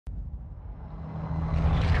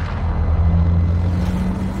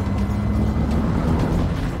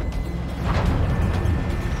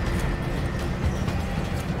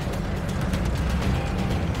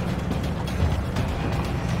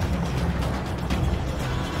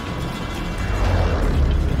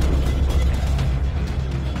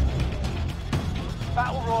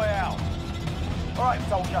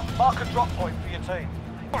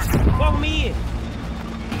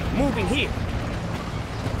moving here.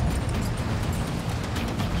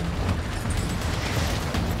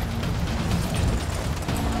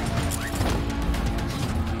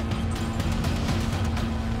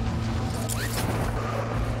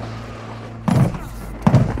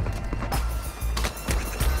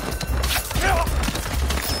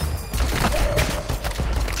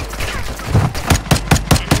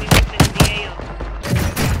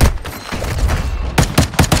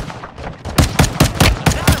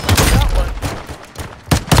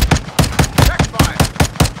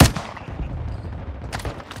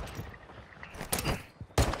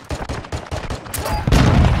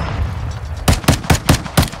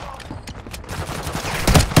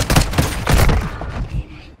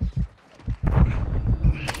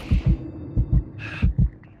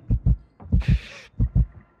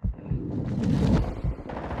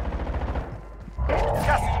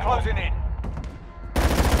 Closing in.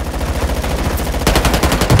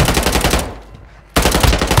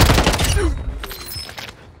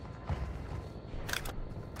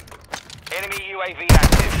 Enemy UAV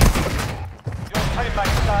active. Your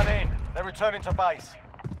teammates done in. They're returning to base.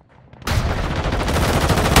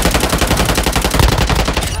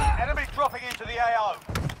 Enemy dropping into the AO.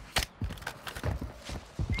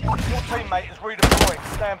 Your teammate is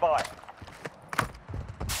redeploying. Stand by.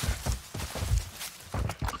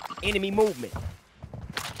 Enemy movement.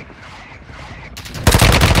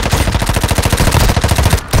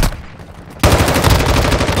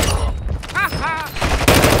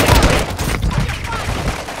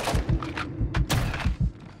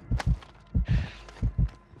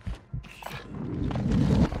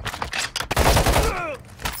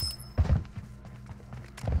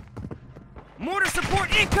 Mortar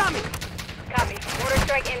support incoming! Copy. Mortar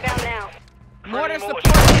strike inbound now. Mortar Friendly support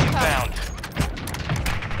incoming! inbound.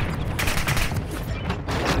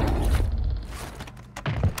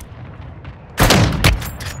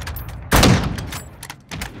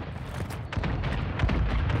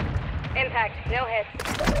 Impact. No hits.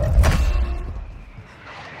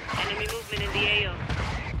 Enemy movement in the AO.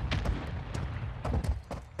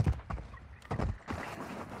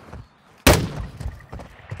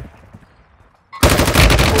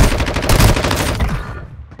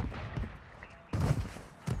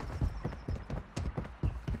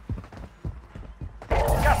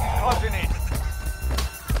 Gas is closing in.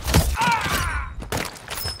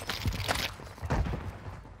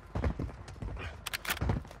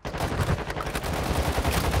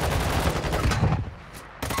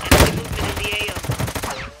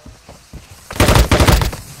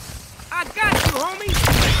 I got you, homie!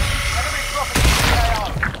 Enemy dropping into the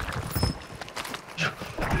AO.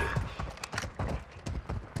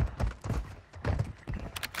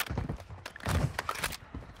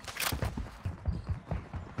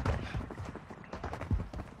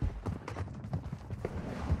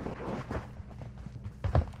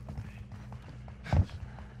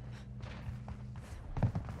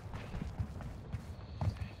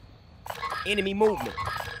 Enemy movement.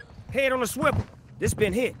 Head on a swivel. This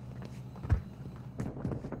been hit.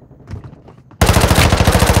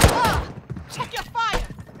 Check your fire!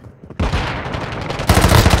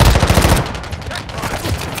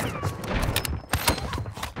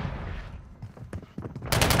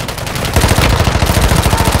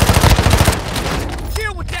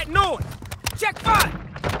 Chill with that noise. Check fire.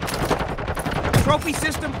 Trophy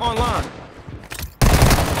system online.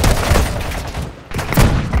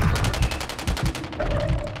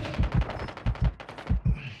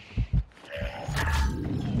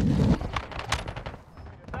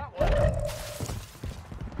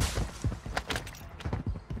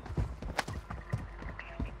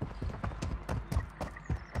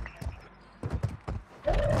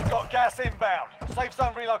 Got gas inbound. Safe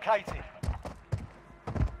zone relocated.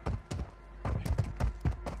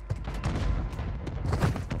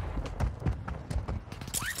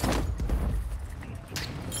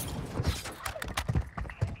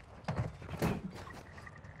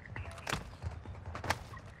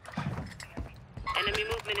 Enemy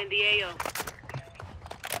movement in the AO.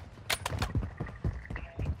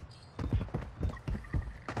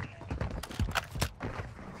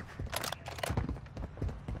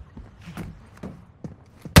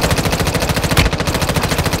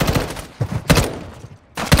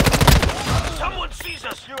 Someone sees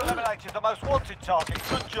us! You eliminated the most wanted target.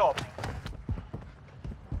 Good job.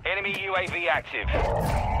 Enemy UAV active.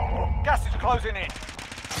 Gas is closing in.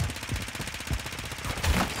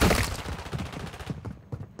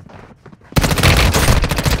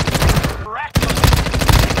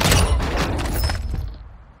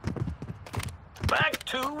 Back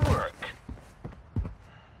to work.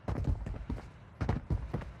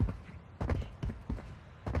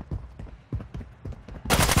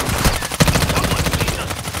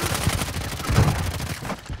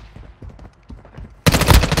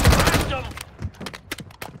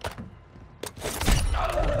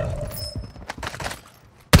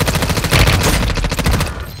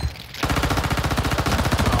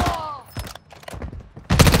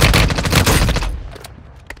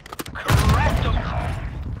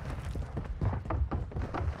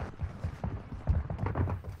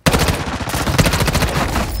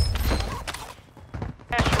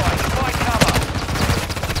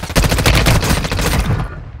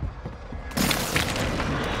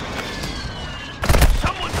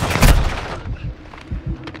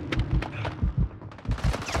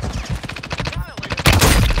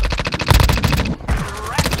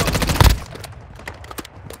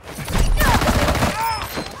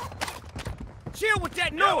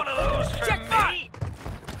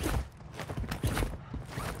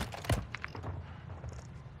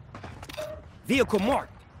 Vehicle marked.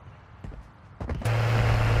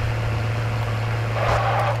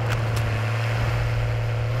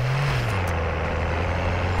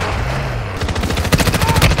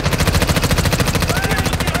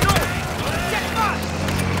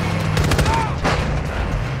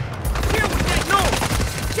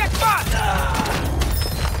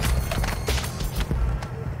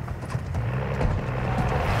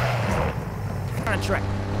 Contract.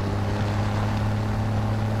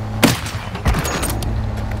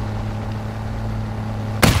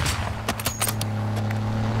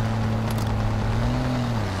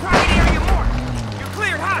 Target area marked. You're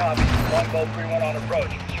cleared hot. Copy. Longbow 3-1 on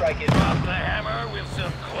approach. Strike it. Drop the hammer with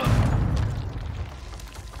some close.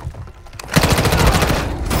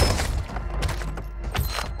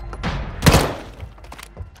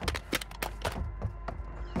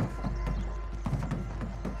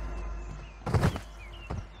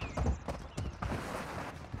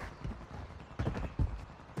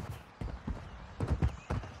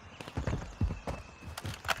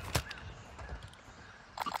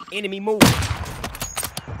 Enemy moving.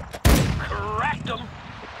 Cracked them.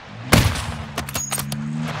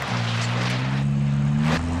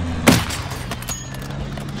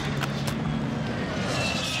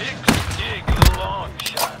 Chicks dig the long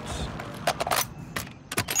shots.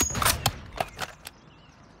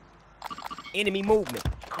 Enemy movement.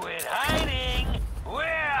 Quit hiding.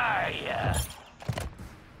 Where are ya?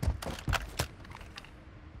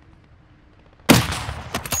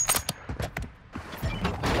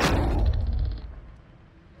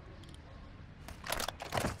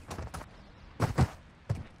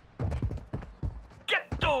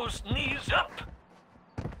 Those knees up!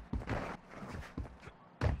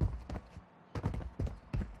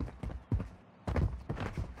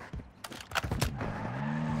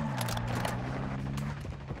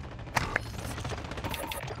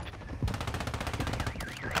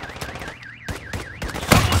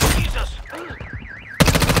 Someone sees us!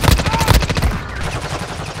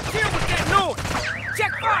 Deal with that noise!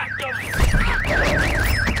 Check fire!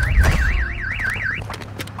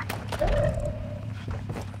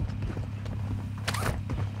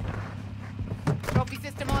 Trophy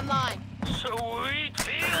system online. Sweet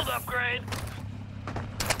field upgrade!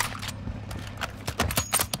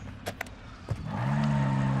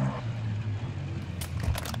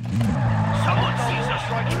 Someone sees us!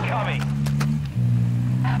 Strike incoming.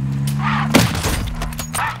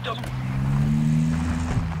 Hacked them!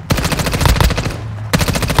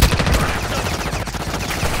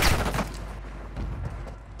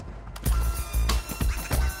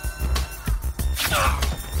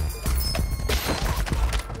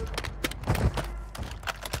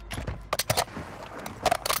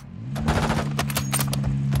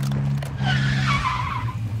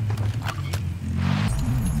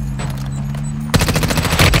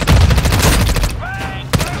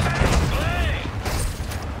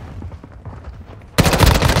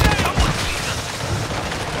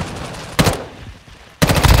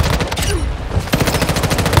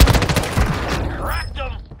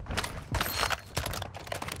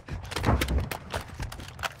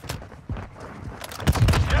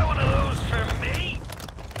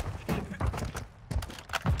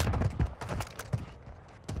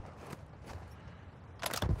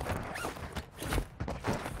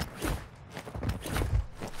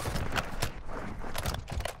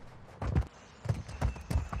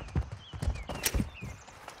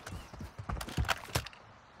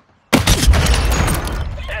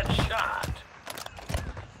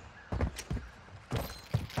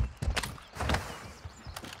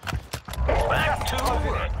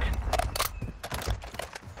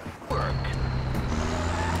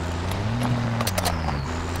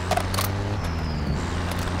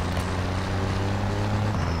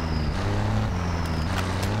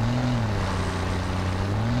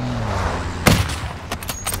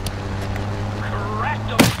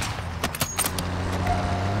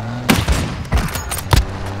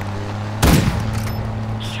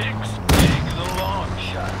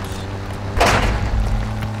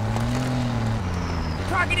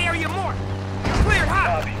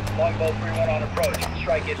 Longbow 3-1 on approach.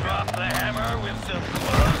 Strike it. Drop the hammer with some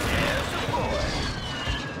close air support.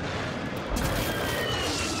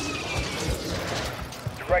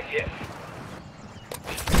 Direct hit.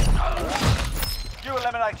 You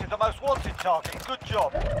eliminated the most wanted target. Good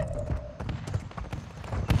job.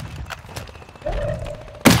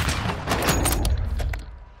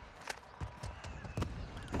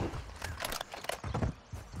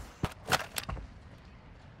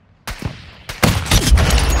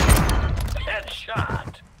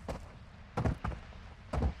 Headshot.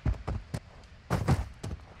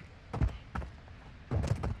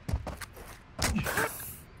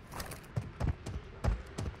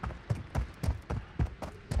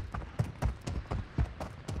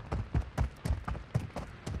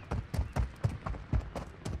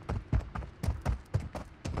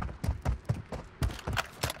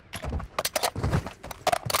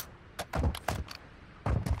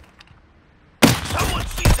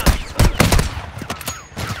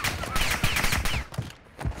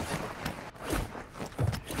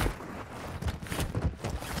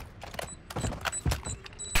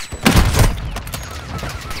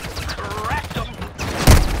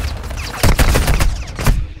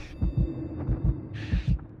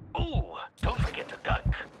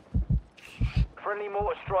 Friendly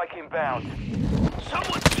mortar strike inbound.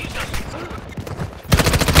 Someone sees us.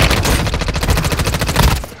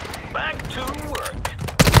 Back to work.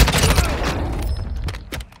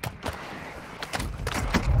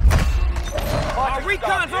 Fighting recon's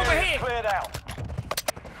done. The area's overhead. Cleared out.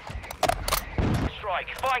 Strike,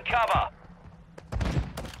 find cover.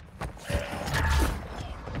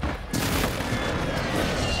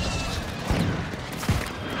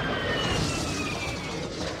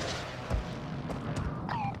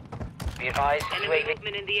 Be advised, Enemy UAV.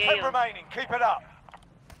 movement in the 10 AO. remaining. Keep it up.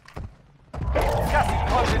 Gas is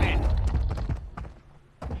closing in.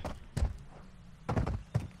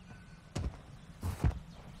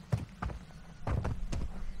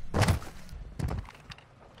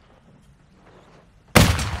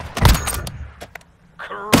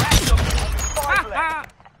 Crack them. 5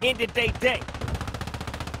 left. Ended they day.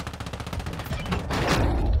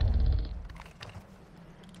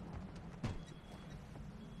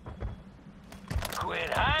 Quit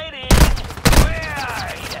hiding. Where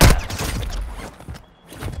are ya?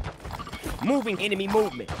 Moving enemy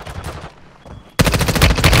movement.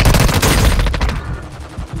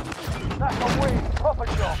 That's a win. Proper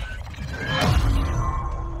job.